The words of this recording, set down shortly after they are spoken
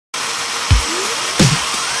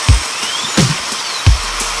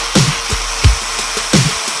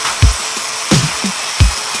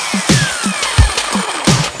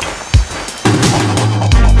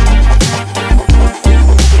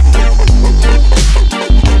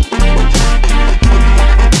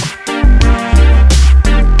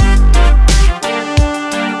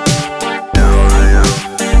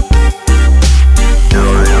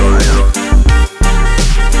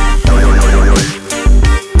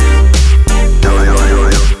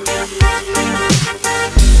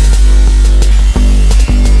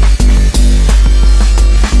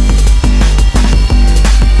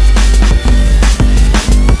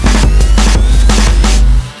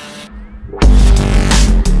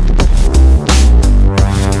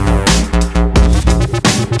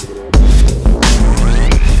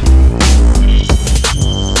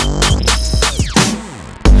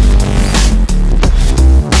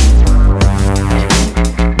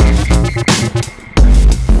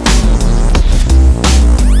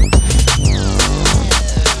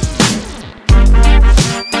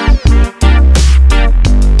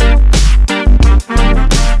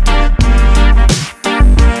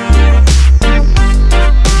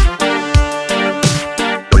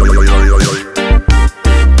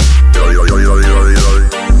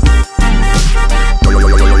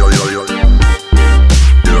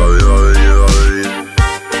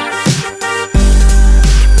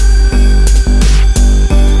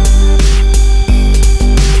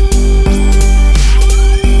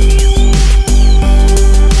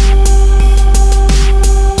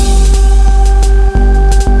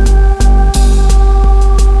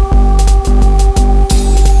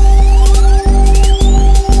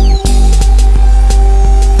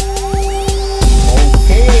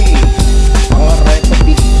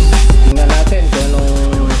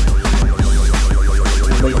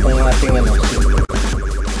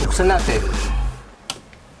buksan natin.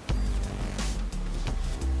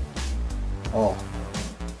 Oh,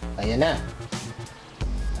 ayan na.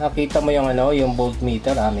 Nakita mo yung ano, yung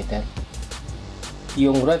voltmeter, ammeter.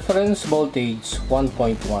 Yung reference voltage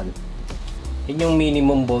 1.1. Yan yung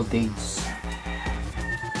minimum voltage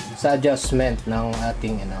sa adjustment ng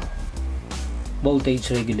ating ano,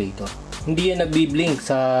 voltage regulator. Hindi yan nagbi-blink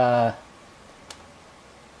sa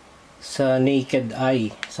naked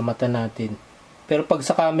eye, sa mata natin. Pero pag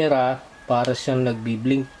sa camera, para siyang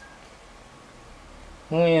nagbi-blink.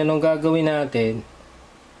 Ngayon, ang gagawin natin,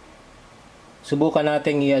 subukan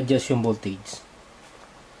natin i-adjust yung voltage.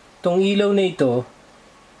 Itong ilaw na ito,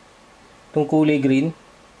 itong kulay green,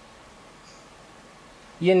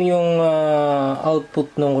 yan yung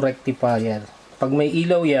output ng rectifier. Pag may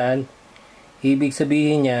ilaw yan, ibig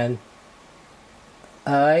sabihin yan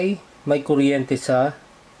ay may kuryente sa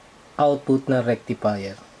output ng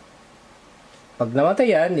rectifier. Pag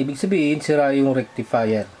namatay yan, ibig sabihin sira yung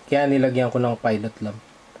rectifier. Kaya nilagyan ko ng pilot lamp.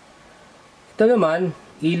 Ito naman,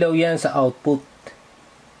 ilaw yan sa output.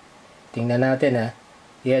 Tingnan natin ha.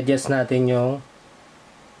 I-adjust natin yung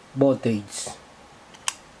voltage.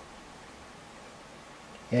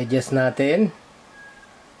 I-adjust natin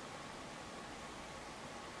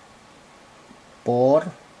 4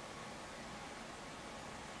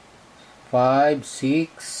 5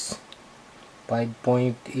 6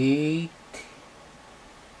 5.8.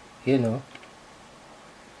 Yun o.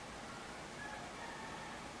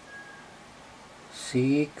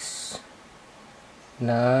 6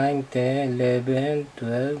 9 10 11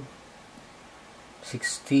 12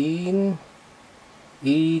 16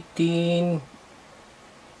 18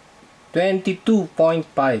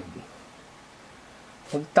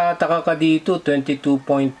 22.5. Magtataka ka dito,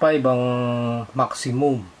 22.5 ang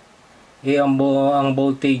maximum. Ang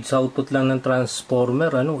voltage output lang ng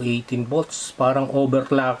transformer, 18 volts. Parang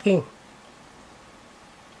overclocking.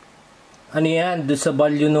 Ano yan? Doon sa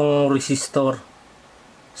value ng resistor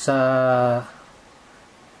sa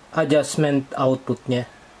adjustment output niya.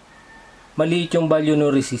 Maliit yung value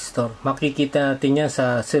ng resistor. Makikita natin yan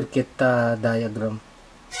sa circuit diagram.